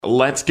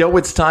Let's go.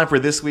 It's time for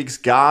this week's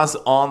Gaz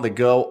on the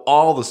Go.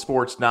 All the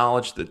sports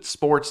knowledge, the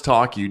sports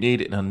talk you need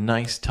in a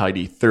nice,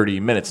 tidy 30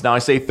 minutes. Now, I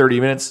say 30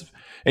 minutes,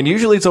 and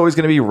usually it's always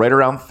going to be right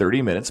around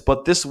 30 minutes.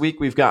 But this week,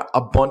 we've got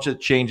a bunch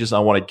of changes I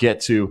want to get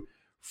to.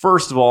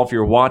 First of all, if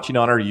you're watching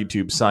on our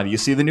YouTube side, you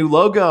see the new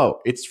logo.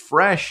 It's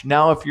fresh.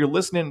 Now, if you're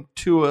listening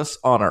to us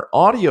on our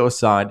audio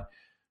side,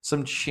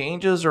 some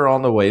changes are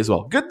on the way as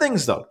well. Good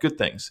things, though. Good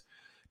things.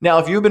 Now,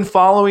 if you've been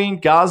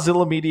following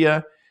Gazilla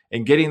Media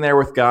and Getting There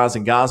with Gaz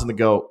and Gaz on the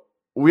Go,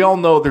 we all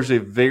know there's a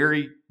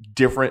very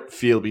different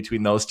feel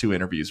between those two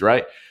interviews,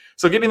 right?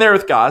 So Getting There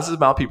with Gaz is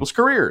about people's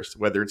careers,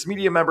 whether it's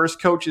media members,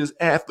 coaches,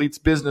 athletes,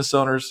 business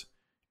owners,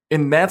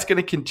 and that's going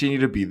to continue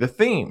to be the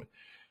theme.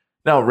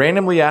 Now,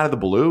 randomly out of the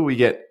blue, we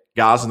get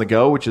Gaz on the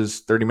Go, which is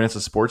 30 minutes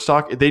of sports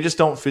talk. They just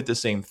don't fit the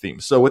same theme.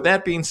 So with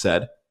that being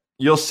said,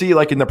 you'll see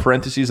like in the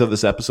parentheses of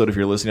this episode, if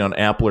you're listening on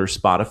Apple or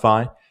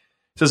Spotify, it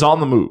says On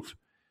the Move.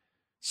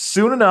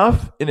 Soon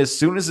enough, and as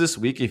soon as this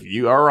week, if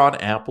you are on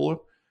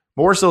Apple,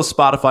 more so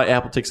Spotify,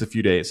 Apple takes a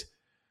few days.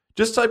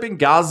 Just type in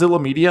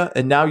Gazilla Media,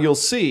 and now you'll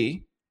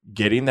see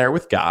Getting There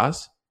with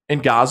Gaz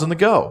and Gaz on the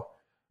Go.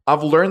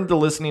 I've learned the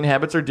listening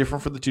habits are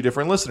different for the two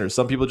different listeners.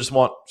 Some people just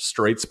want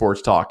straight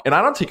sports talk, and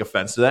I don't take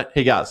offense to that.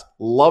 Hey, guys,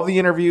 love the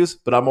interviews,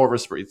 but I'm more of a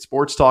straight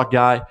sports talk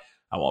guy.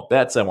 I want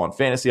bets. I want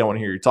fantasy. I want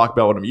to hear you talk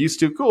about what I'm used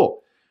to. Cool.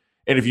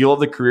 And if you love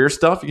the career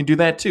stuff, you can do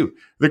that too.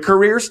 The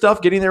career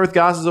stuff, Getting There with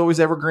Gaz, is always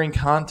evergreen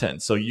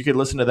content. So you could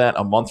listen to that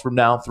a month from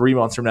now, 3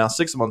 months from now,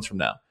 6 months from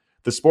now.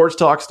 The sports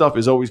talk stuff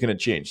is always going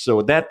to change. So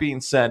with that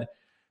being said,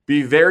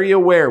 be very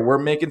aware. We're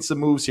making some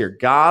moves here.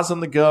 Gaz on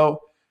the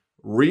Go.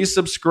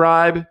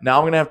 Resubscribe. Now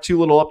I'm going to have 2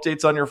 little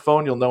updates on your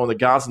phone. You'll know when the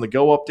Gaz on the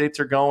Go updates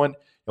are going.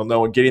 You'll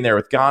know when Getting There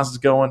with Gaz is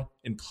going.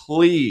 And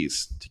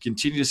please, to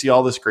continue to see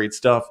all this great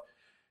stuff,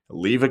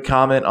 leave a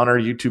comment on our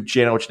YouTube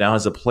channel, which now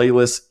has a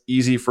playlist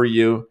easy for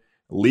you.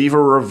 Leave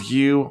a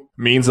review.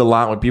 Means a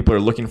lot when people are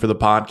looking for the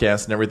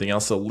podcast and everything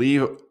else. So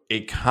leave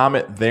a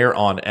comment there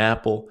on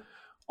Apple.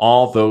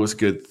 All those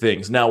good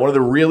things. Now, one of the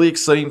really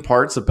exciting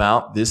parts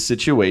about this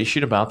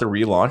situation, about the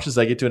relaunch, is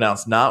I get to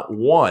announce not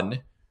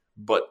 1,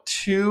 but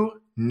 2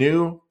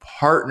 new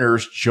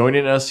partners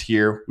joining us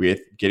here with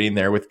Getting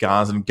There with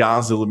Gaz and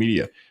Gazilla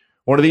Media.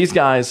 One of these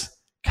guys,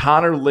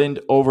 Connor Lind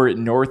over at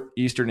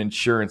Northeastern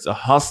Insurance, a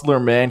hustler,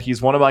 man.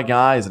 He's one of my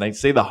guys, and I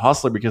say the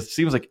hustler because it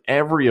seems like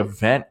every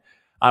event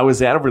I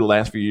was at over the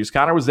last few years,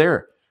 Connor was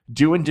there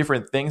doing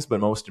different things, but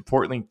most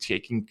importantly,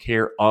 taking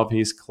care of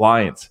his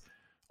clients.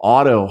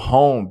 Auto,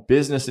 home,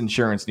 business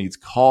insurance needs.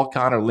 Call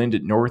Connor Lind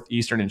at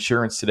Northeastern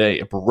Insurance today,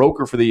 a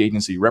broker for the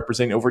agency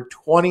representing over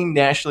 20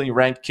 nationally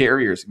ranked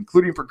carriers,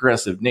 including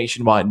Progressive,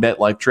 Nationwide,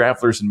 MetLife,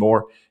 Travelers, and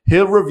more.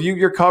 He'll review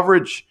your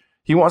coverage.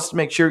 He wants to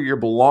make sure your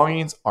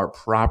belongings are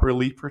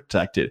properly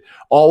protected,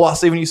 all while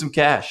saving you some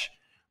cash.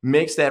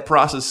 Makes that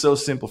process so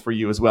simple for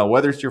you as well.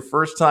 Whether it's your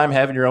first time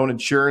having your own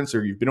insurance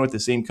or you've been with the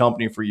same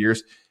company for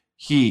years,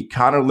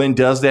 Connor Lind,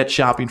 does that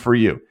shopping for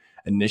you.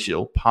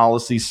 Initial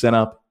policy set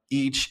up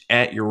each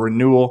at your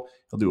renewal.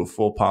 He'll do a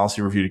full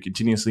policy review to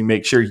continuously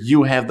make sure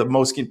you have the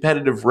most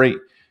competitive rate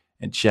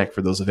and check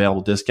for those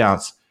available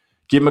discounts.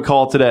 Give him a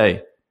call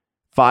today,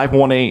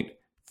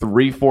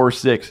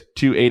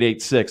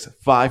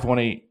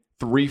 518-346-2886,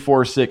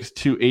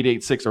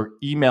 518-346-2886, or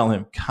email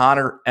him,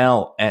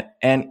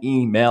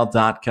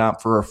 connorl@nemail.com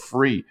for a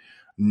free,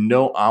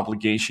 no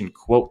obligation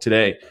quote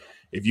today.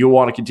 If you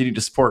want to continue to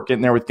support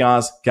Getting There with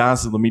Gaz,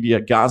 Gazilla Media,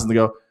 Gaz on the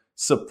Go,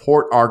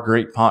 support our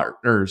great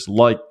partners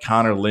like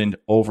Connor Lind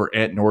over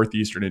at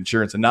Northeastern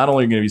Insurance. And not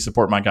only are you going to be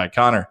supporting my guy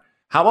Connor,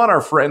 how about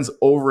our friends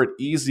over at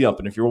Easy Up?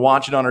 And if you're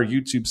watching on our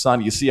YouTube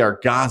side, you see our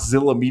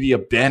Gazilla Media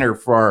banner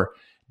for our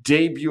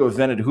debut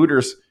event at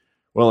Hooters.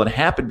 Well, it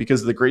happened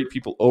because of the great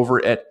people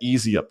over at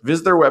Easy Up.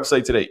 Visit their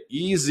website today,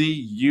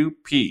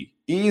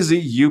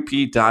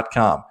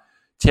 easyup.com.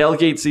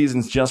 Tailgate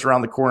season's just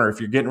around the corner. If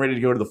you're getting ready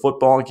to go to the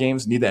football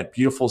games, need that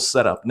beautiful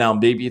setup. Now,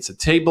 maybe it's a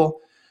table.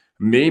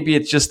 Maybe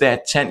it's just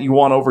that tent you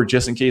want over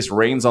just in case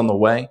rain's on the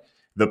way.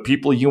 The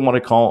people you want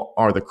to call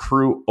are the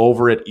crew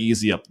over at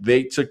Easy Up.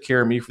 They took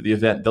care of me for the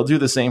event. They'll do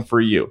the same for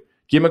you.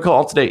 Give them a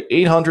call today,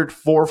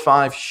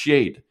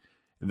 800-45-SHADE.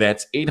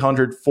 That's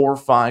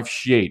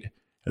 800-45-SHADE.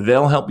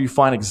 They'll help you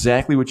find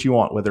exactly what you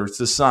want, whether it's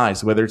the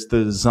size, whether it's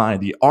the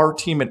design. The art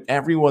team and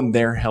everyone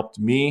there helped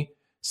me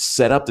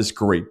set up this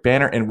great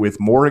banner. And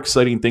with more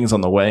exciting things on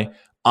the way,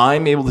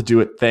 I'm able to do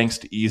it thanks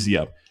to Easy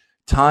Up.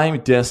 Time,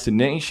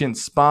 destination,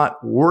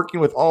 spot, working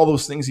with all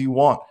those things you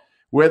want.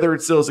 Whether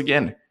it's those,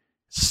 again,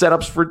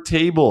 setups for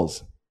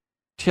tables,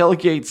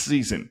 tailgate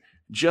season,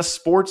 just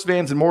sports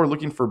fans and more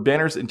looking for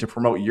banners and to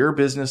promote your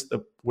business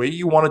the way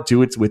you want to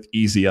do it's with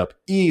Easy Up.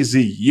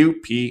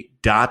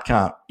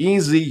 EasyUP.com.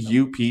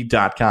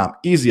 EasyUP.com.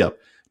 Easy Up.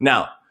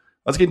 Now,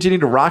 let's continue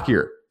to rock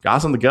here.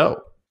 Guys on the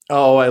Go.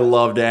 Oh, I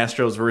loved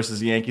Astros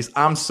versus Yankees.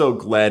 I'm so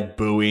glad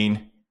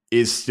booing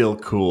is still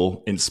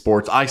cool in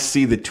sports. I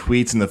see the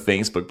tweets and the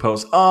Facebook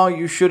posts. Oh,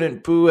 you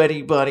shouldn't boo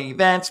anybody.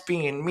 That's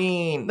being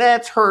mean.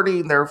 That's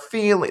hurting their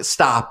feelings.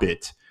 Stop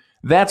it.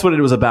 That's what it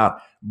was about.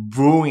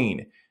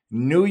 Booing.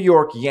 New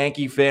York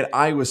Yankee fan,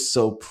 I was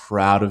so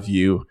proud of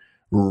you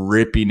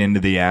ripping into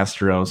the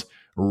Astros,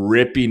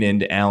 ripping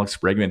into Alex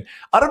Bregman.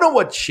 I don't know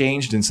what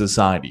changed in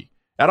society.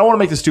 I don't want to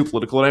make this too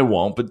political, and I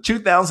won't, but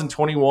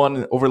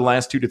 2021, over the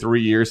last 2 to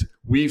 3 years,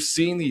 we've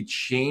seen the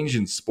change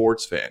in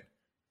sports fan.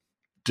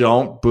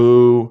 Don't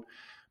boo.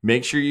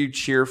 Make sure you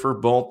cheer for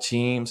both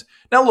teams.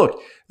 Now,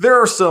 look,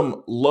 there are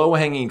some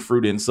low-hanging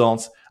fruit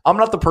insults. I'm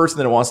not the person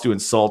that wants to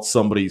insult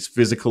somebody's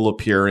physical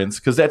appearance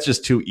because that's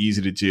just too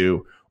easy to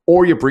do.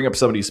 Or you bring up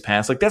somebody's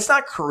past. Like, that's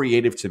not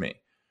creative to me.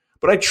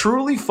 But I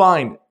truly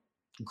find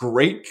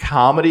great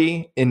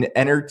comedy and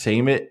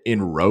entertainment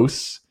in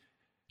roasts.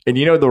 And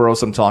you know the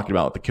roast I'm talking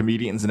about, the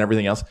comedians and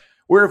everything else,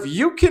 where if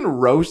you can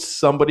roast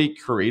somebody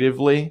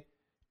creatively,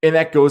 and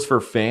that goes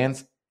for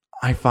fans,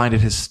 I find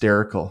it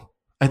hysterical.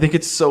 I think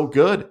it's so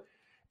good.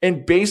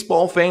 And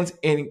baseball fans,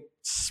 and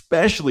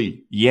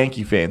especially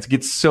Yankee fans,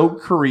 get so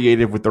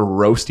creative with the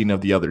roasting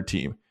of the other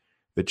team.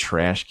 The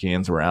trash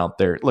cans were out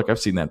there. Look, I've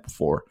seen that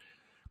before.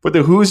 But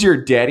the Who's Your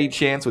Daddy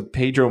chants with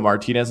Pedro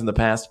Martinez in the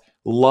past,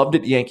 loved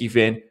it, Yankee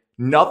fan.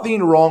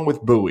 Nothing wrong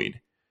with booing.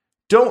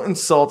 Don't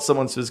insult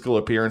someone's physical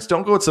appearance.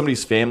 Don't go with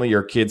somebody's family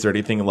or kids or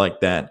anything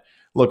like that.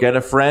 Look, I had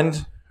a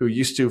friend who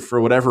used to,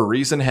 for whatever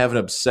reason, have an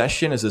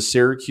obsession as a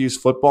Syracuse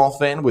football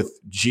fan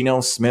with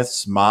Geno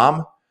Smith's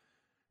mom.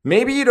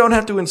 Maybe you don't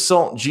have to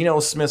insult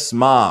Geno Smith's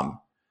mom,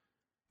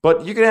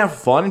 but you can have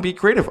fun and be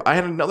creative. I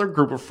had another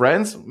group of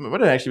friends, it might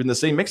have actually been the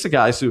same mix of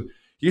guys, who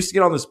used to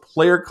get on this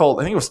player called,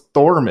 I think it was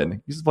Thorman. He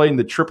used to play in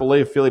the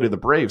AAA affiliate of the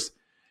Braves.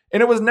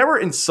 And it was never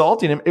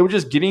insulting him. It was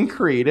just getting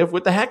creative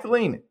with the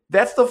heckling.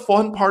 That's the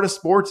fun part of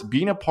sports,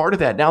 being a part of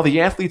that. Now, the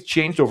athletes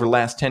changed over the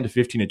last 10 to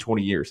 15 to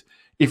 20 years.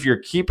 If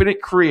you're keeping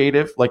it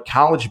creative, like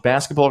college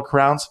basketball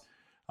crowds,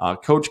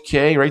 Coach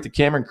K, right, the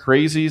Cameron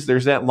Crazies,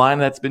 there's that line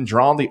that's been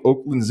drawn, the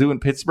Oakland Zoo in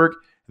Pittsburgh.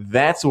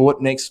 That's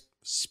what makes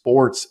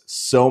sports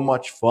so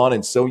much fun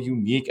and so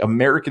unique.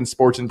 American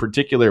sports in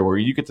particular, where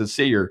you get to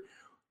say your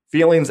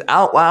feelings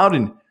out loud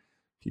and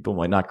people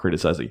might not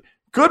criticize you.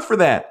 Good for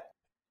that.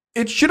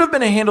 It should have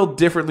been handled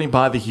differently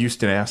by the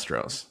Houston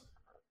Astros.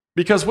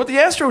 Because what the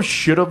Astros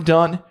should have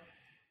done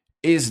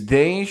is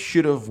they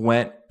should have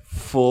went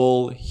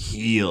full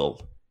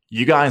heel.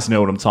 You guys know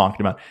what I'm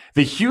talking about.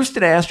 The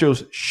Houston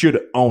Astros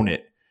should own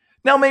it.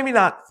 Now, maybe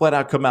not flat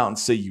out come out and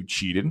say you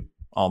cheated,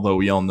 although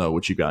we all know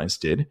what you guys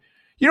did.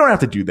 You don't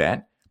have to do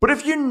that. But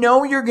if you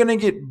know you're going to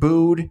get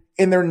booed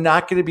and they're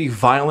not going to be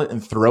violent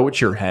and throw at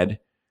your head,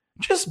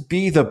 just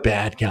be the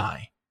bad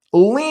guy.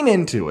 Lean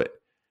into it.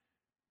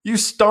 You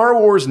Star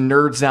Wars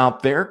nerds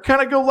out there,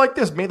 kind of go like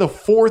this. May the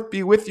 4th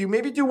be with you.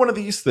 Maybe do one of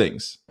these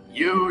things.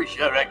 Use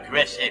your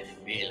aggressive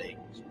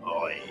feelings,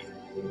 boy.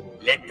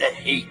 Let the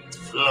hate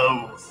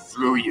flow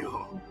through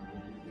you.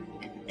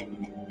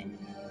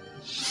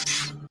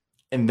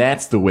 And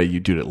that's the way you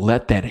do it.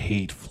 Let that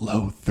hate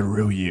flow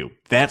through you.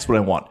 That's what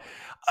I want.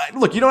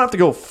 Look, you don't have to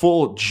go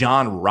full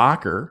John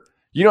Rocker.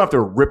 You don't have to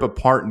rip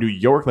apart New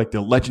York like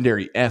the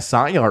legendary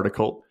SI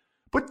article.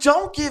 But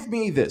don't give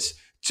me this.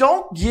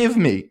 Don't give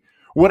me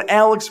what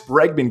Alex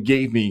Bregman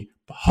gave me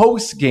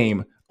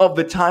post-game of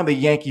the time the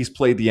Yankees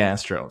played the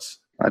Astros.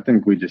 I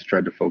think we just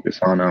tried to focus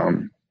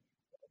on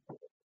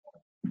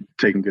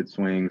taking good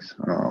swings,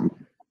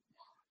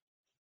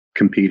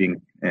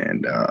 competing,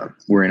 and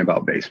worrying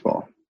about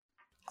baseball.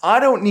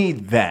 I don't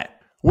need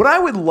that. What I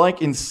would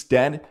like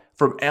instead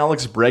from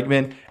Alex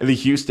Bregman and the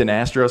Houston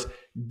Astros,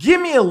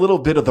 give me a little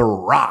bit of The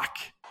Rock.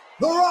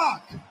 The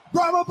Rock,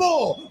 Brahma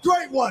Bull,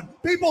 great one,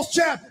 people's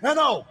champ, and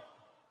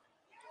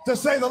to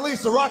say the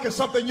least, The Rock is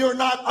something you're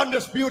not,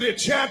 undisputed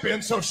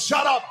champion, so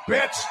shut up,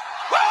 bitch.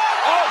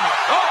 Oh my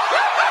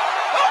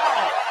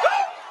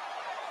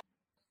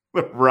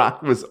God. The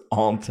Rock was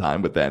on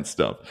time with that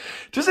stuff.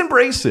 Just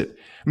embrace it.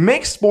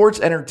 Make sports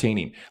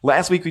entertaining.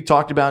 Last week we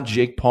talked about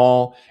Jake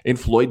Paul and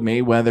Floyd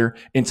Mayweather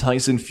and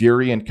Tyson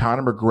Fury and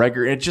Conor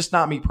McGregor. And it's just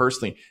not me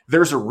personally.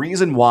 There's a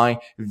reason why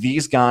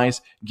these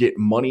guys get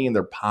money in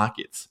their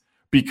pockets,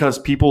 because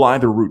people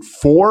either root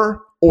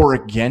for or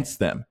against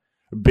them.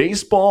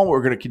 Baseball,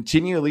 we're going to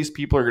continue. At least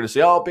people are going to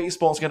say, oh,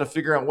 baseball's got to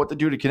figure out what to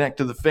do to connect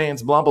to the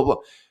fans, blah, blah, blah.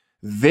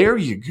 There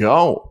you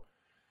go.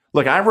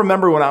 Look, I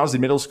remember when I was in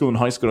middle school and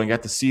high school and I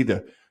got to see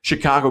the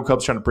Chicago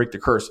Cubs trying to break the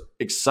curse.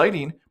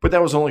 Exciting, but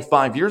that was only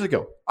 5 years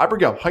ago. I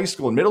bring up high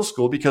school and middle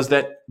school because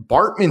that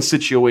Bartman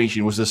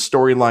situation was a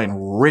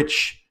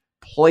storyline-rich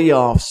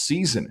playoff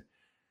season.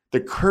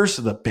 The curse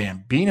of the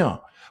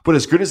Bambino. But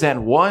as good as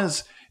that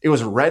was, it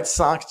was Red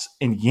Sox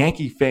and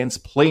Yankee fans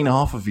playing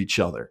off of each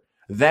other.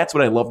 That's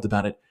what I loved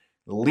about it.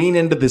 Lean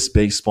into this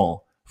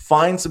baseball.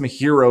 Find some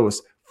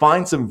heroes.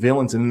 Find some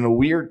villains. And in a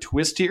weird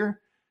twist here,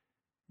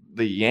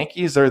 the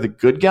Yankees are the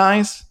good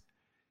guys,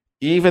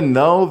 even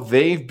though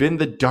they've been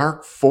the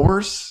dark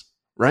force,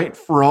 right,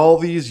 for all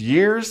these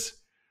years.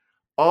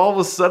 All of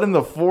a sudden,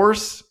 the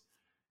force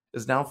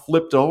is now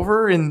flipped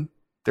over, and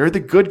they're the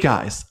good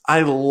guys.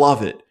 I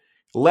love it.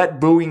 Let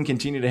booing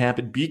continue to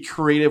happen. Be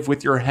creative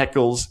with your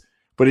heckles,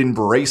 but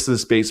embrace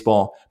this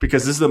baseball,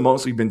 because this is the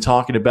most we've been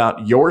talking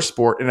about your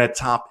sport in a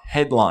top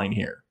headline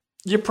here.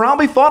 You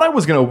probably thought I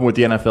was going to open with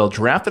the NFL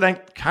draft, and I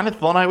kind of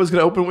thought I was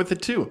going to open with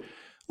it too.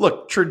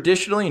 Look,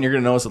 traditionally, and you're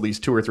going to notice at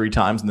least 2 or 3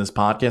 times in this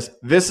podcast,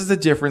 this is the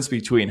difference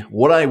between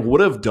what I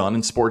would have done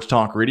in sports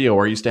talk radio,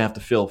 where I used to have to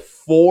fill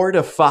 4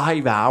 to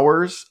 5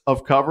 hours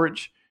of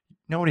coverage.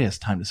 Nobody has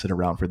time to sit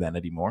around for that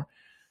anymore.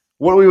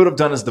 What we would have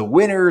done is the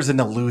winners and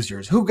the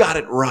losers. Who got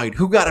it right?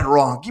 Who got it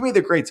wrong? Give me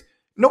the grades.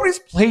 Nobody's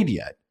played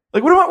yet.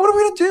 Like, what are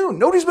we going to do?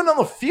 Nobody's been on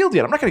the field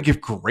yet. I'm not going to give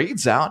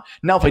grades out.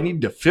 Now, if I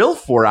needed to fill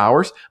 4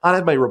 hours, I'd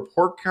have my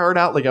report card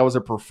out like I was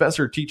a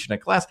professor teaching a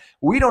class.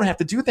 We don't have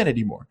to do that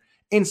anymore.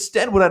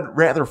 Instead, what I'd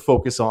rather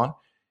focus on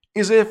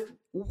is if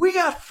we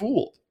got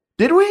fooled.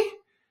 Did we?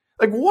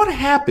 Like, what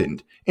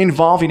happened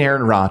involving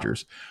Aaron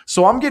Rodgers?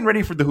 So I'm getting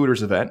ready for the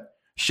Hooters event.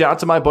 Shout out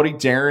to my buddy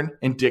Darren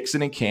and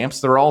Dixon and Camps.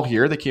 They're all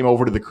here. They came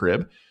over to the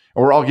crib.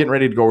 And we're all getting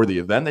ready to go over the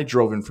event. They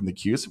drove in from the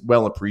Q's.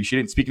 Well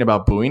appreciated. Speaking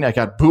about booing, I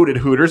got booed at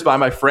Hooters by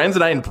my friends,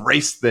 and I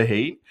embraced the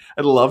hate.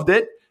 I loved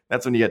it.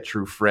 That's when you get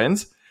true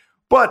friends.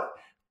 But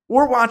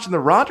we're watching the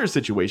Rodgers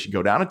situation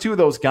go down, and 2 of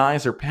those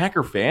guys are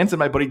Packer fans, and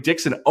my buddy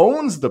Dixon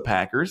owns the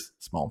Packers,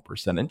 small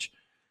percentage.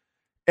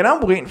 And I'm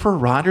waiting for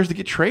Rodgers to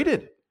get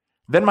traded.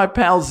 Then my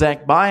pal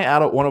Zach By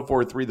out at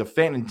 104.3 The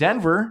Fan in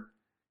Denver,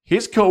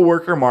 his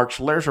coworker Mark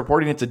Schler's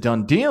reporting it's a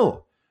done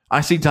deal.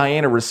 I see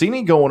Diana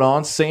Rossini going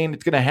on saying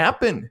it's going to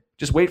happen.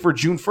 Just wait for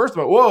June 1st.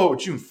 I'm like, whoa,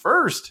 June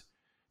 1st?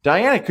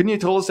 Diana, couldn't you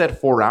have told us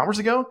that 4 hours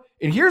ago?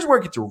 And here's where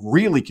it gets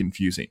really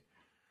confusing.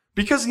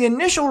 Because the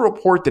initial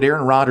report that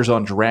Aaron Rodgers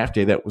on draft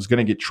day that was going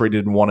to get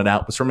traded and wanted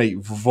out was from a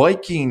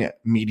Viking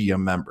media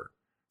member,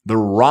 the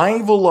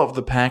rival of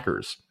the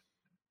Packers.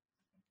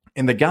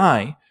 And the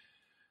guy,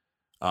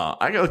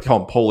 I got to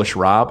call him Polish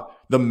Rob,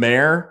 the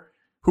mayor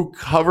who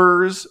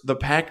covers the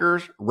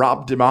Packers,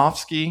 Rob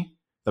Demovsky,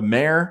 the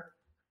mayor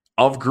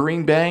of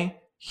Green Bay,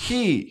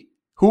 he,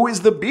 who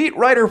is the beat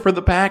writer for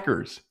the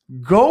Packers,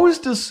 goes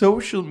to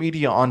social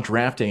media on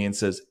draft day and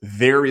says,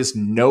 there is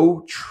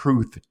no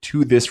truth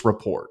to this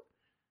report.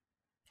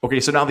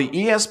 Okay, so now the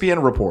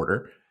ESPN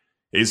reporter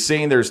is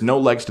saying there's no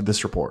legs to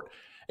this report.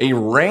 A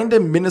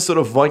random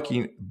Minnesota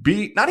Viking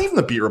beat, not even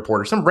the beat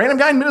reporter, some random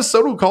guy in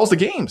Minnesota who calls the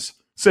games,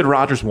 said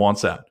Rodgers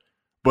wants out.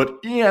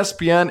 But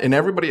ESPN and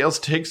everybody else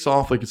takes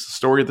off like it's the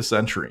story of the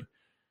century.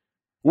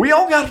 We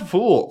all got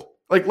fooled.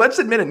 Like, let's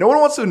admit it. No one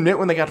wants to admit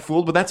when they got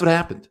fooled, but that's what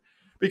happened.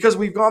 Because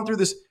we've gone through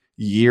this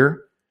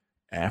year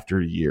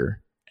after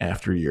year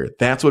after year.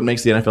 That's what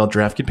makes the NFL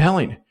draft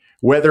compelling.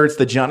 Whether it's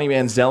the Johnny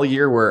Manziel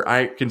year, where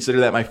I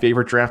consider that my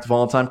favorite draft of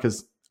all time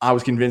because I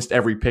was convinced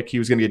every pick he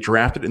was going to get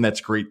drafted, and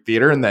that's great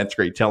theater and that's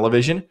great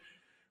television.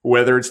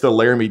 Whether it's the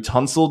Laramie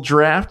Tunsil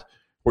draft,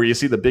 where you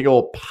see the big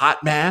old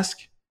pot mask.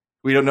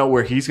 We don't know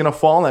where he's going to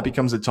fall, and that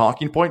becomes a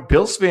talking point.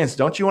 Bills fans,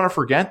 don't you want to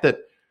forget that?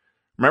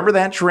 Remember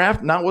that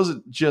draft? Not was it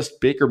just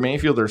Baker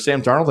Mayfield or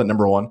Sam Darnold at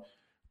number 1,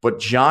 but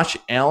Josh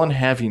Allen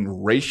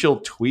having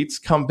racial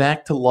tweets come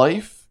back to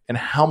life and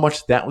how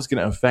much that was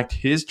going to affect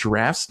his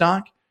draft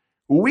stock?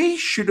 We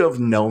should have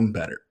known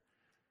better.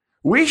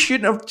 We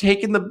shouldn't have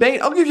taken the bait.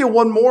 I'll give you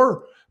one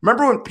more.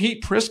 Remember when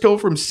Pete Prisco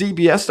from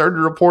CBS started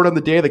to report on the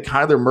day of the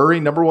Kyler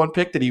Murray number 1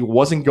 pick that he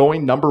wasn't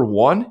going number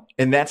 1,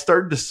 and that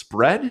started to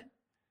spread?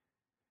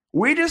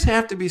 We just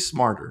have to be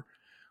smarter.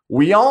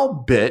 We all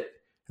bet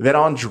that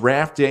on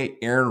draft day,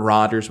 Aaron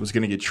Rodgers was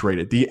going to get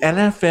traded. The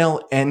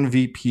NFL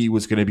MVP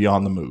was going to be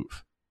on the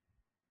move.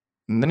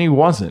 And then he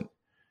wasn't.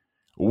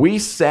 We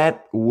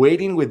sat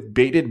waiting with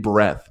bated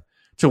breath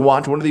to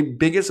watch one of the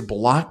biggest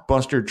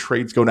blockbuster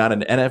trades go down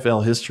in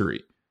NFL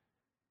history.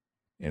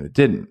 And it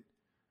didn't.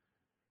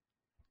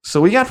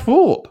 So we got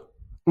fooled.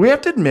 We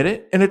have to admit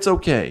it, and it's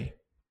okay.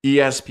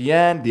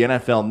 ESPN, the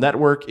NFL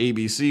Network,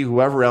 ABC,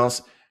 whoever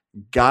else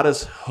got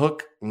us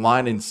hook,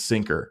 line, and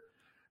sinker.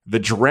 The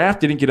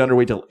draft didn't get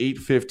underway till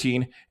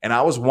 8:15, and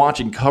I was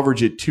watching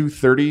coverage at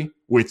 2:30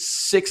 with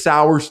 6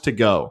 hours to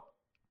go.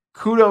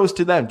 Kudos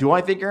to them. Do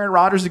I think Aaron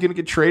Rodgers is going to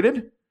get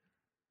traded?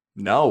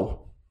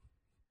 No.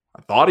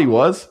 I thought he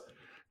was.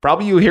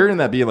 Probably you hearing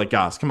that being like,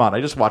 gosh, come on,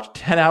 I just watched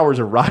 10 hours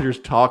of Rodgers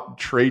talk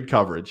trade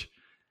coverage.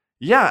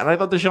 Yeah, and I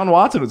thought Deshaun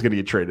Watson was going to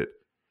get traded.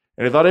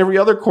 And I thought every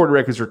other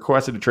quarterback who's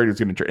requested to trade was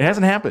going to trade. It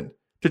hasn't happened.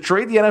 To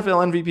trade the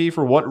NFL MVP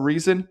for what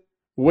reason?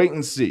 Wait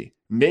and see.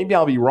 Maybe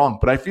I'll be wrong,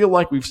 but I feel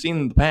like we've seen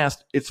in the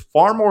past, it's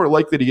far more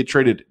likely to get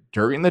traded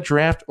during the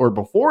draft or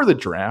before the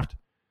draft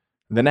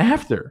than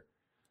after.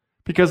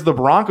 Because the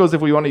Broncos,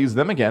 if we want to use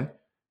them again,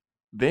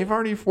 they've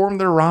already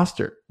formed their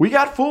roster. We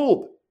got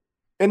fooled.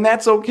 And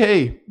that's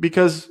okay,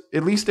 because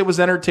at least it was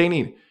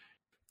entertaining.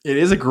 It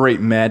is a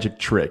great magic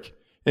trick.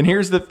 And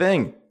here's the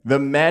thing. The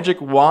magic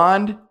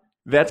wand,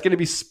 that's going to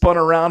be spun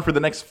around for the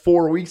next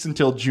 4 weeks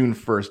until June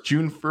 1st.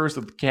 June 1st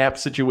with cap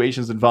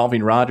situations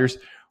involving Rodgers.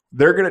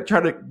 They're going to try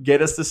to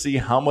get us to see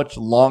how much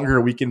longer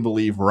we can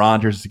believe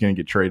Rodgers is going to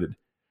get traded.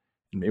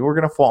 And maybe we're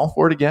going to fall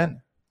for it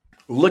again.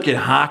 Look at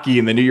hockey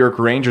and the New York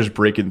Rangers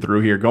breaking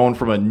through here, going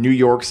from a New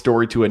York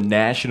story to a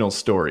national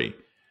story.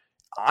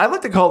 I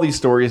like to call these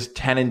stories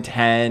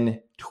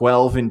 10-10,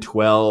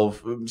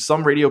 12-12.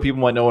 Some radio people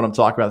might know what I'm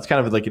talking about. It's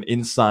kind of like an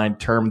inside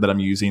term that I'm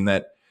using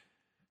that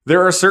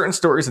There are certain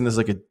stories, and this is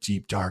like a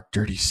deep, dark,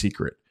 dirty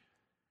secret,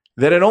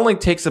 that it only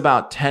takes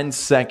about 10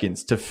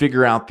 seconds to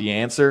figure out the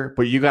answer,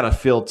 but you got to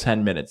fill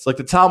 10 minutes. Like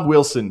the Tom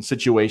Wilson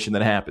situation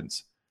that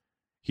happens.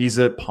 He's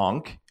a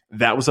punk.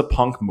 That was a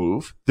punk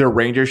move. The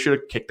Rangers should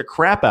have kicked the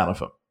crap out of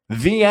him.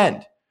 The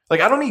end. Like,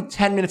 I don't need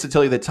 10 minutes to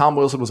tell you that Tom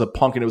Wilson was a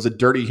punk and it was a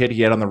dirty hit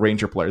he had on the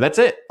Ranger player. That's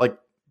it. Like,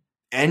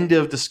 end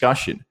of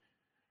discussion.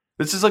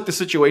 This is like the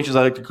situations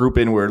I like to group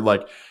in where,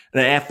 like, an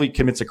athlete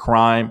commits a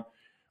crime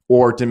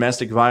or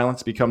domestic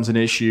violence becomes an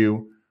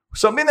issue.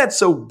 Something that's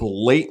so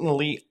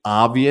blatantly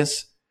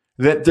obvious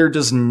that there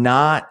does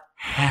not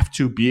have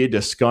to be a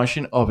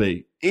discussion of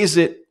is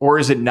it or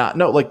is it not?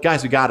 No, like,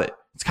 guys, we got it.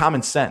 It's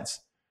common sense.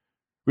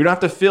 We don't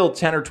have to fill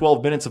 10 or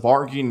 12 minutes of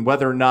arguing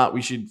whether or not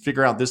we should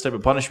figure out this type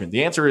of punishment.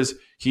 The answer is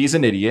he's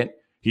an idiot.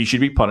 He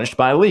should be punished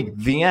by a league.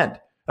 The end. And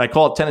I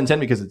call it 10 and 10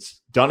 because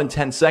it's done in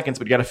 10 seconds,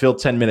 but you got to fill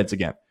 10 minutes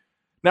again.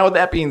 Now, with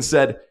that being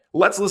said,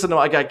 let's listen to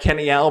my guy,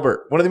 Kenny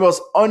Albert, one of the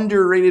most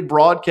underrated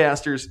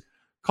broadcasters,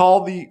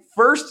 call the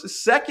first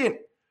second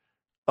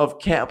of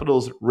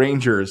Capitals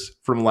Rangers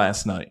from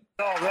last night.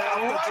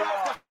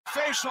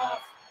 Face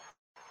off.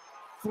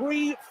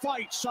 3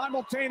 fights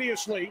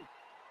simultaneously.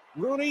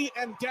 Rooney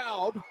and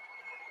Dowd.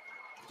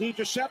 Di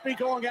Giuseppe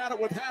going at it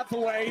with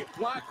Hathaway,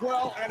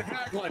 Blackwell, and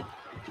Hagelin.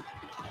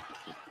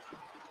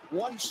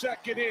 1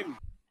 second in.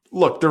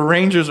 Look, the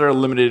Rangers are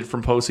eliminated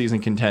from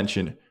postseason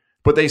contention,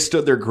 but they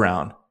stood their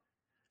ground.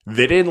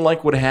 They didn't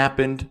like what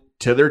happened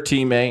to their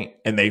teammate,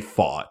 and they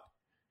fought.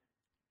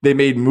 They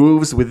made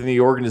moves within the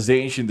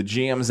organization, the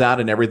GM's out,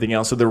 and everything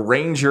else. So the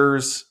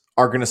Rangers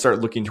are going to start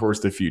looking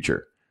towards the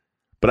future.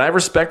 But I have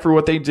respect for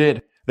what they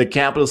did. The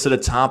Capitals sit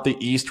atop the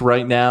East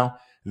right now.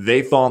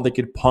 They thought they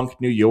could punk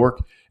New York.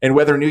 And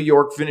whether New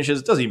York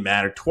finishes, doesn't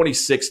matter.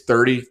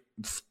 26-30.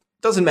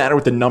 Doesn't matter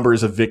with the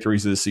numbers of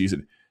victories this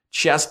season.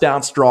 Chest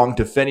down strong,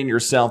 defending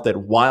yourself. That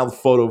wild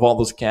photo of all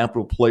those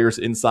Capital players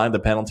inside the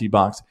penalty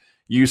box.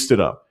 You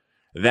stood up.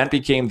 That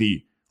became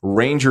the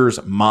Rangers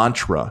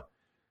mantra.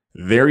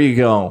 There you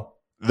go.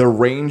 The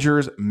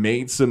Rangers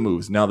made some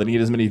moves. Now, they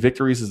need as many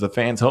victories as the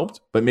fans hoped,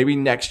 but maybe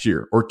next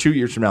year or 2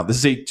 years from now. This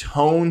is a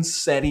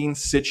tone-setting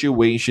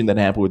situation that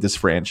happened with this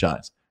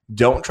franchise.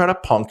 Don't try to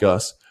punk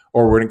us,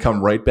 or we're going to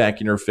come right back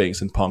in your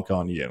face and punk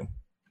on you.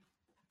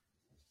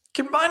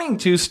 Combining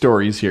 2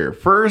 stories here.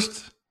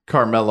 First,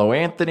 Carmelo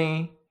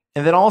Anthony,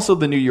 and then also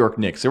the New York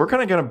Knicks. So we're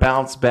kind of going to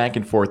bounce back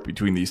and forth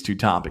between these 2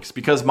 topics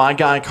because my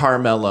guy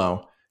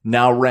Carmelo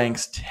now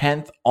ranks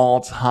 10th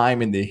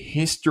all-time in the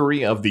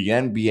history of the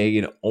NBA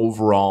in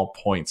overall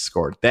points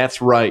scored.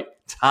 That's right,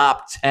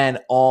 top 10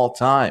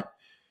 all-time.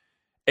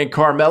 And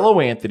Carmelo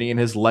Anthony and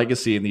his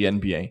legacy in the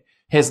NBA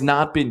has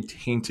not been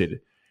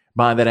tainted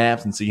by that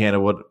absence he had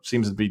what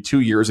seems to be 2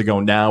 years ago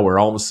now, where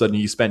all of a sudden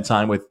he spent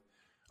time with,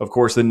 of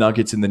course, the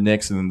Nuggets and the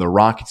Knicks and then the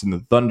Rockets and the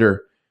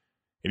Thunder,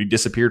 and he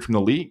disappeared from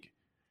the league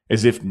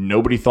as if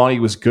nobody thought he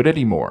was good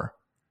anymore.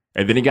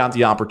 And then he got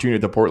the opportunity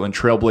at the Portland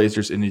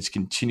Trailblazers, and he's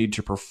continued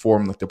to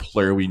perform like the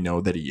player we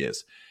know that he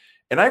is.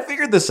 And I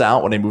figured this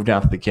out when I moved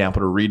out to the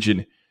Capital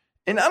Region,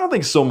 and I don't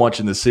think so much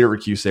in the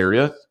Syracuse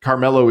area.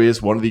 Carmelo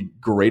is one of the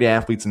great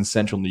athletes in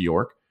Central New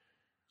York.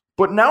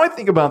 But now I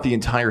think about the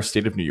entire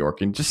state of New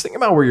York, and just think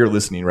about where you're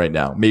listening right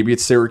now. Maybe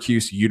it's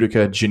Syracuse,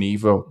 Utica,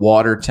 Geneva,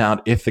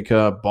 Watertown,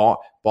 Ithaca,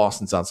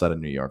 Boston's outside of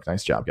New York.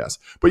 Nice job, guys.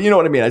 But you know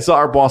what I mean. I saw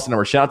our Boston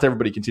number. Shout out to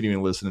everybody continuing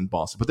to listen in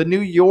Boston. But the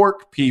New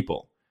York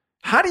people,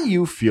 how do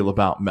you feel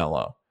about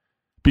Melo?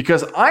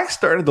 Because I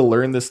started to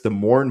learn this the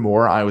more and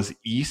more I was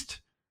east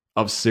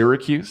of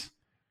Syracuse.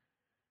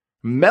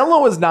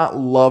 Melo is not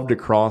loved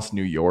across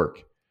New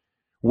York.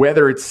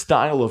 Whether it's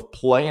style of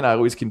play, and I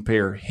always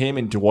compare him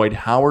and Dwight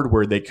Howard,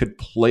 where they could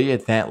play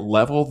at that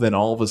level, then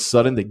all of a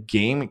sudden the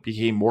game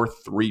became more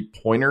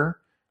three-pointer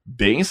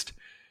based.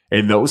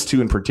 And those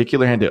two in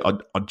particular had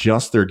to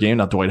adjust their game.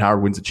 Now, Dwight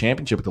Howard wins a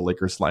championship with the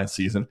Lakers last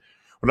season.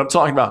 But I'm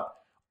talking about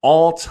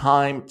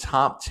all-time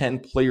top 10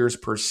 players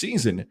per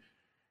season.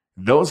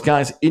 Those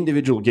guys'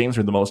 individual games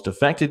were the most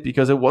affected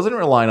because it wasn't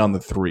relying on the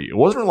three. It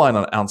wasn't relying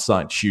on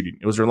outside shooting.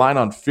 It was relying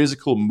on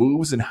physical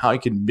moves and how you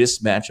can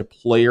mismatch a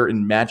player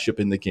and matchup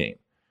in the game.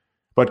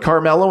 But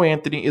Carmelo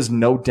Anthony is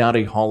no doubt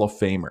a Hall of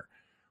Famer.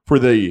 For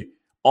the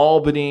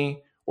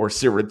Albany or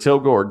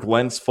Saratoga or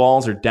Glens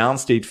Falls or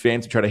downstate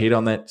fans who try to hate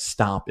on that,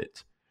 stop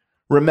it.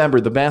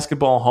 Remember, the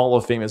Basketball Hall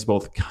of Fame is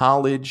both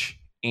college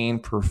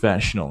and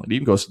professional. It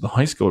even goes to the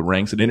high school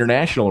ranks and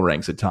international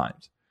ranks at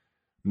times.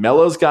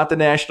 Melo's got the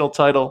national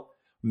title.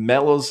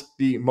 Melo's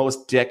the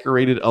most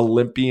decorated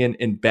Olympian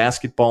in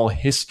basketball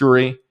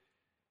history.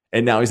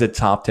 And now he's a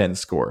top 10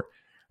 scorer.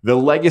 The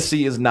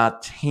legacy is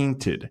not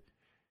tainted.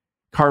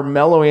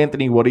 Carmelo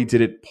Anthony, what he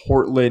did at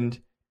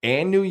Portland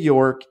and New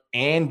York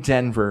and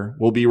Denver,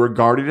 will be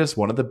regarded as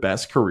one of the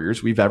best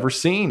careers we've ever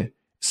seen,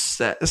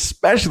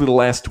 especially the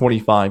last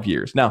 25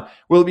 years. Now,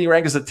 will he be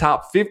ranked as a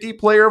top 50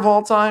 player of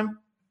all time?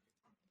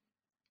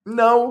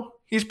 No.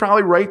 He's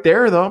probably right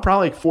there, though.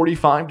 Probably like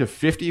 45 to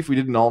 50 if we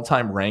did an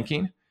all-time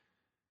ranking.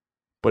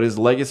 But his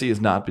legacy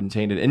has not been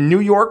tainted. And New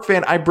York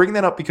fan, I bring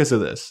that up because of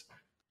this.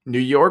 New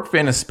York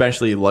fan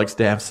especially likes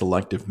to have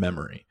selective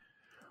memory.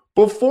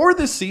 Before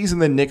the season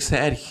the Knicks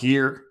had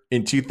here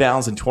in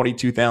 2020,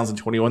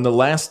 2021, the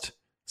last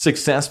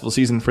successful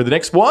season for the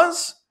Knicks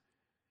was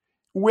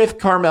with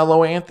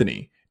Carmelo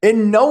Anthony.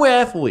 And no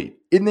athlete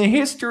in the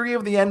history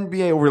of the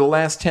NBA over the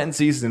last 10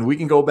 seasons, and we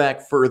can go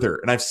back further,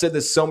 and I've said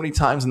this so many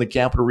times in the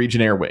Capital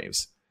Region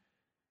airwaves,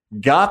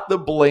 got the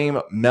blame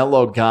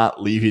Melo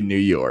got leaving New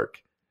York.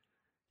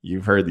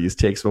 You've heard these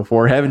takes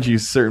before, haven't you,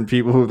 certain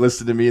people who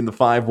listened to me in the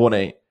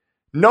 518?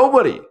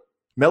 Nobody.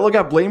 Melo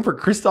got blamed for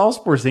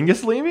Kristaps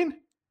Porzingis leaving?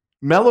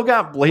 Melo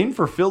got blamed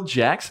for Phil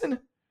Jackson?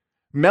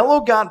 Melo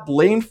got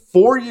blamed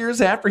 4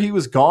 years after he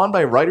was gone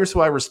by writers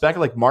who I respect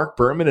like Mark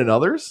Berman and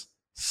others?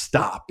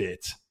 Stop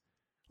it.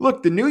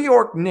 Look, the New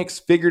York Knicks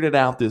figured it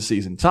out this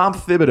season. Tom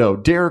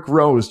Thibodeau, Derrick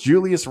Rose,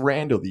 Julius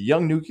Randle, the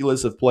young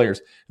nucleus of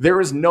players.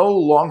 There is no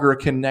longer a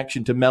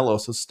connection to Melo,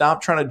 so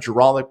stop trying to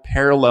draw the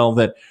parallel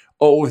that,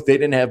 oh, if they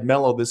didn't have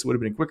Melo, this would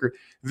have been quicker.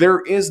 There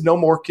is no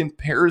more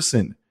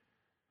comparison.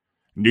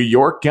 New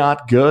York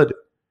got good.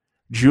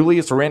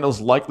 Julius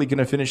Randle's likely going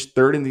to finish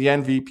third in the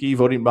MVP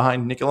voting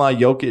behind Nikola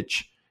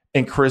Jokic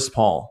and Chris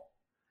Paul.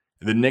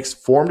 The Knicks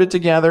formed it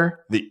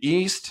together. The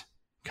East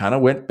kind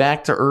of went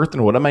back to earth.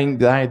 And what I mean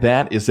by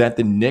that is that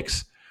the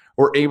Knicks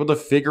were able to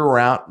figure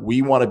out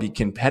we want to be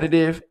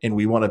competitive and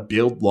we want to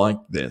build like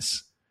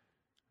this.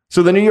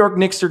 So the New York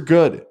Knicks are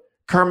good.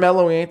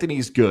 Carmelo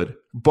Anthony's good.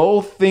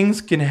 Both things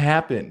can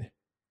happen.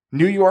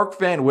 New York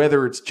fan,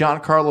 whether it's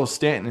Giancarlo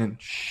Stanton,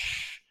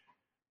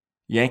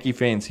 Yankee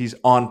fans, he's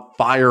on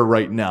fire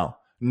right now.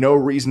 No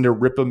reason to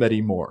rip him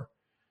anymore.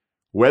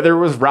 Whether it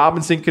was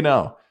Robinson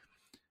Cano.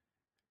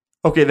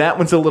 Okay, that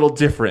one's a little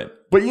different.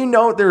 But you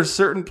know there's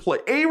certain play.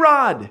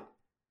 A-Rod!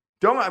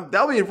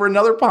 That'll be for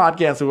another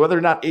podcast of whether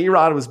or not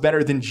A-Rod was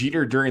better than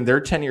Jeter during their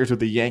 10 years with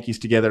the Yankees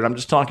together. And I'm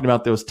just talking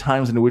about those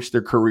times in which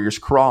their careers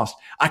crossed.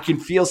 I can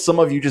feel some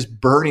of you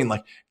just burning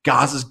like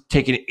Gaza's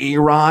taking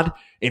A-Rod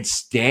and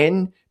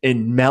Stanton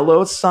and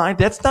Melo's side.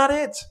 That's not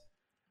it.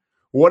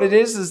 What it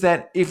is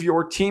that if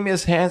your team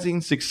is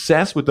having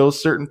success with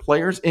those certain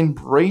players,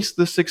 embrace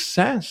the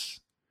success.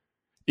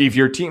 If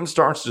your team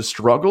starts to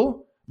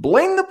struggle,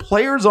 blame the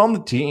players on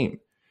the team.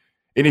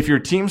 And if your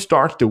team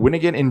starts to win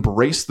again,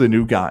 embrace the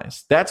new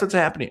guys. That's what's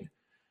happening.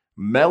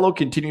 Melo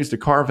continues to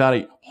carve out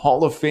a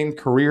Hall of Fame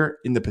career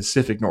in the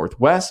Pacific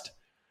Northwest.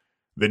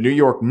 The New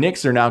York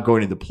Knicks are now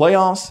going to the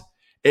playoffs.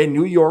 And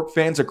New York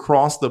fans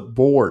across the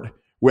board,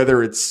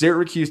 whether it's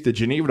Syracuse to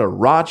Geneva to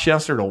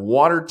Rochester to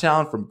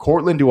Watertown, from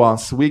Cortland to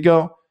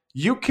Oswego,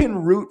 you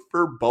can root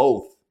for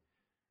both.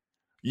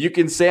 You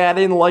can say I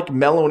didn't like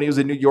Melo when he was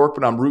in New York,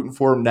 but I'm rooting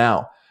for him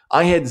now.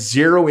 I had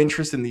zero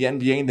interest in the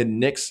NBA and the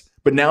Knicks,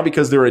 but now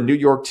because they're a New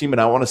York team and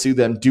I want to see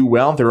them do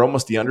well, they're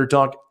almost the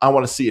underdog, I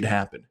want to see it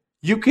happen.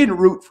 You can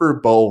root for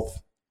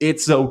both.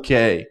 It's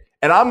okay.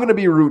 And I'm going to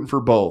be rooting for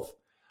both.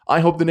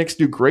 I hope the Knicks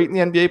do great in the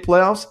NBA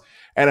playoffs,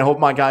 and I hope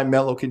my guy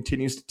Melo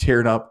continues to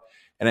tear it up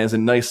and has a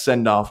nice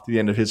send-off to the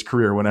end of his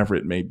career, whenever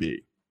it may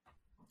be.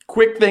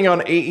 Quick thing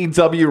on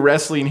AEW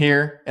wrestling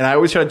here, and I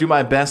always try to do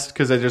my best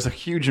because there's a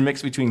huge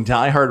mix between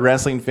diehard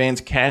wrestling fans,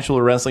 casual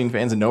wrestling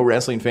fans, and no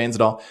wrestling fans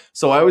at all.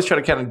 So I always try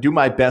to kind of do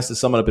my best to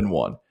sum it up in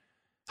one.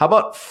 How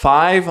about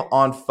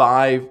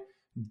 5-on-5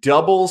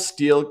 double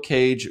steel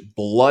cage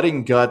blood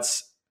and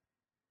guts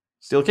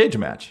steel cage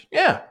match?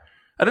 Yeah.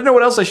 I don't know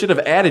what else I should have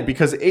added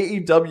because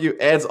AEW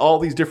adds all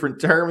these different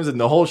terms and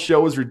the whole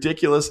show is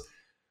ridiculous.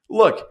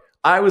 Look,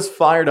 I was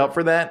fired up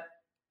for that.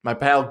 My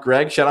pal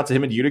Greg, shout out to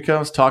him in Utica,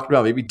 was talking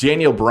about maybe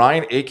Daniel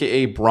Bryan,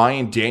 a.k.a.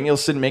 Bryan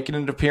Danielson, making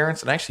an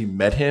appearance. And I actually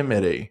met him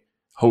at a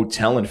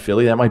hotel in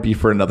Philly. That might be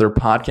for another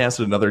podcast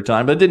at another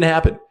time, but it didn't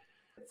happen.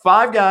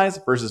 5 guys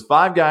versus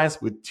 5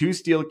 guys with 2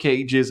 steel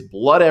cages,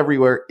 blood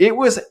everywhere. It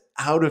was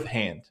out of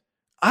hand.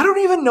 I don't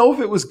even know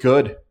if it was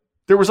good.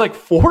 There was like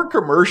 4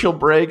 commercial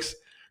breaks.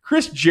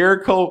 Chris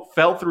Jericho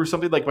fell through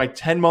something like my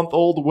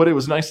 10-month-old wood. It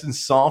was nice and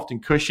soft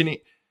and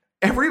cushiony.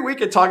 Every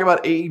week I talk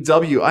about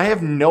AEW. I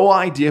have no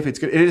idea if it's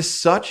good. It is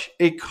such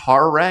a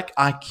car wreck,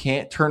 I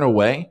can't turn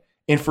away.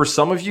 And for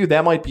some of you,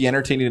 that might be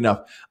entertaining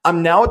enough.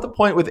 I'm now at the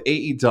point with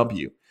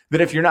AEW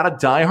that if you're not a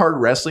diehard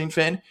wrestling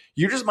fan,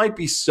 you just might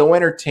be so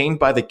entertained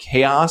by the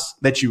chaos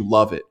that you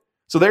love it.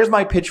 So there's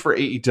my pitch for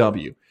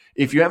AEW.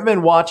 If you haven't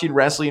been watching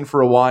wrestling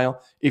for a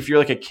while, if you're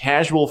like a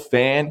casual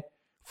fan,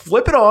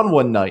 flip it on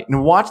one night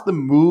and watch the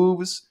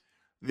moves,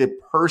 the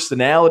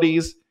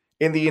personalities,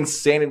 and the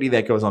insanity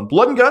that goes on.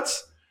 Blood and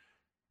guts,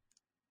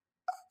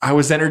 I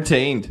was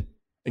entertained.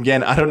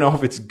 Again, I don't know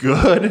if it's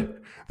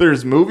good.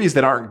 There's movies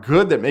that aren't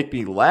good that make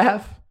me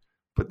laugh,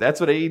 but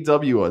that's what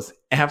AEW was.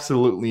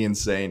 Absolutely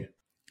insane.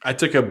 I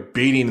took a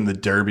beating in the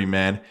Derby,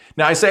 man.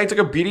 Now, I say I took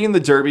a beating in the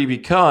Derby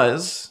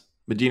because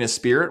Medina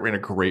Spirit ran a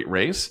great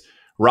race.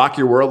 Rock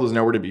Your World was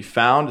nowhere to be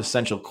found.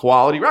 Essential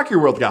Quality. Rock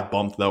Your World got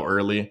bumped, though,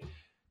 early.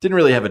 Didn't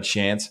really have a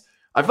chance.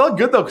 I felt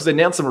good, though, because I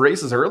nailed some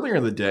races earlier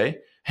in the day.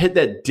 Hit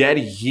that dead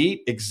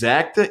heat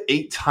exacta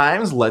 8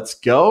 times. Let's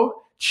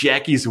go.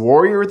 Jackie's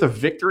Warrior with a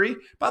victory.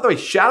 By the way,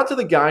 shout out to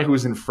the guy who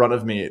was in front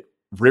of me at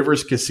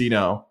Rivers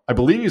Casino. I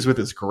believe he's with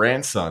his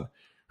grandson,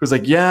 who's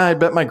like, yeah, I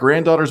bet my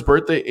granddaughter's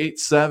birthday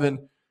 8-7.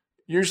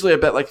 Usually I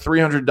bet like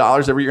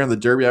 $300 every year on the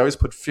Derby. I always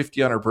put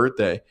 $50 on her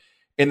birthday.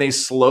 And they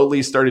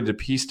slowly started to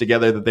piece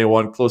together that they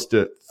won close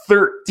to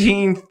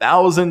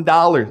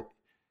 $13,000.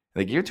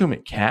 They gave it to him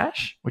in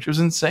cash, which was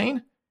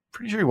insane.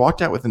 Pretty sure he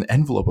walked out with an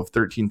envelope of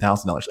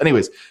 $13,000.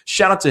 Anyways,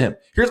 shout out to him.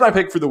 Here's my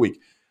pick for the week.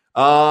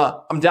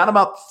 I'm down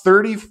about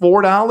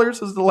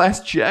 $34 is the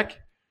last check.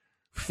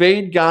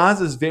 Fade Gaz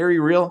is very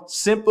real.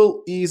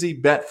 Simple, easy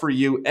bet for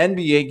you.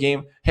 NBA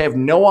game. Have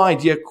no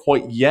idea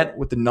quite yet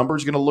what the number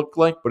is going to look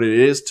like, but it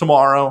is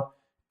tomorrow.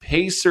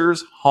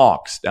 Pacers,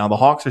 Hawks. Now, the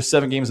Hawks are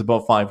 7 games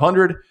above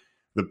 500.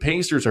 The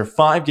Pacers are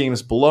 5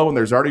 games below, and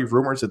there's already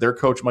rumors that their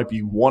coach might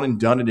be one and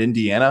done in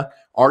Indiana.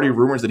 Already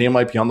rumors that he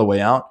might be on the way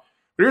out.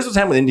 But here's what's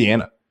happened with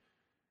Indiana.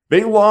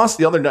 They lost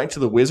the other night to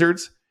the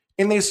Wizards,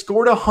 and they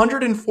scored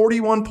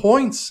 141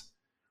 points.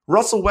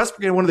 Russell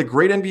Westbrook had one of the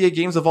great NBA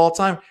games of all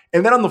time.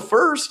 And then on the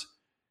first,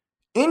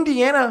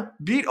 Indiana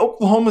beat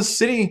Oklahoma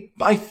City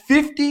by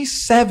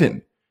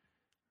 57.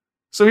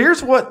 So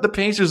here's what the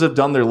Pacers have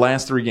done their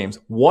last 3 games.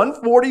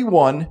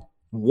 141,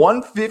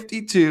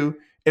 152,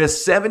 and a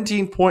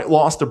 17-point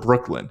loss to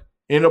Brooklyn.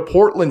 And a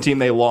Portland team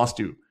they lost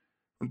to.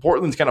 And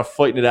Portland's kind of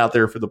fighting it out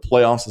there for the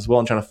playoffs as well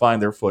and trying to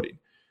find their footing.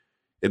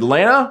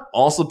 Atlanta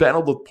also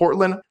battled with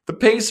Portland. The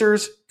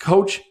Pacers,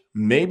 coach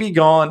may be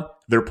gone.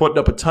 They're putting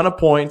up a ton of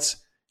points.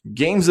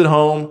 Games at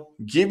home.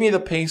 Give me the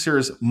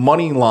Pacers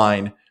money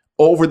line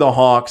over the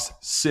Hawks.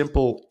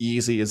 Simple,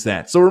 easy as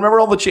that. So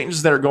remember all the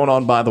changes that are going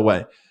on, by the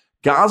way.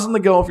 Gaz on the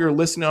Go, if you're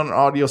listening on an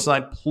audio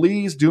side,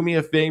 please do me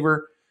a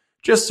favor.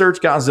 Just search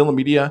Godzilla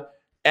Media.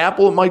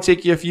 Apple, it might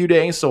take you a few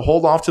days, so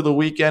hold off to the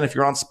weekend. If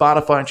you're on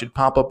Spotify, it should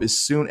pop up as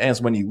soon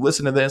as when you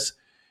listen to this.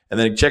 And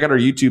then check out our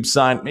YouTube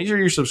side. Make sure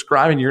you're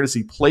subscribing. You're going to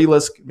see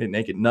playlists.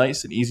 Make it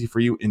nice and easy for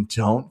you. And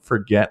don't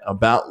forget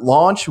about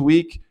launch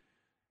week.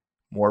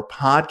 More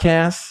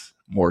podcasts,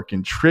 more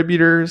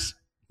contributors,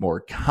 more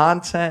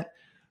content.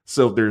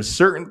 So if there's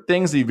certain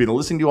things that you've been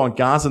listening to on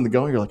Gaz on the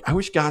Go, you're like, I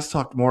wish Gaz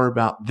talked more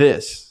about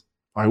this.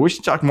 Or I wish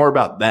he talked more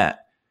about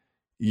that.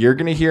 You're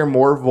going to hear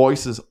more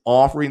voices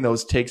offering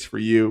those takes for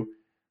you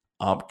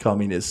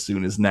upcoming as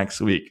soon as next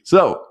week.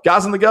 So,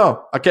 Gaz on the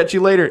Go. I'll catch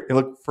you later. And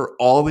look for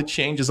all the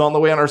changes on the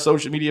way on our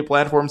social media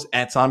platforms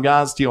at Tom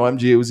Gaz,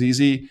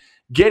 TOMGOZZ.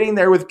 Getting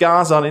there with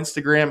Gaz on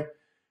Instagram.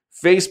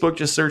 Facebook,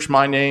 just search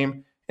my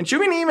name. And shoot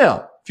me an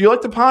email. If you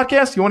like the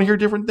podcast, you want to hear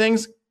different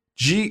things,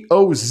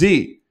 GOZ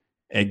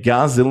at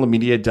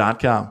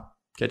GodzillaMedia.com.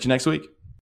 Catch you next week.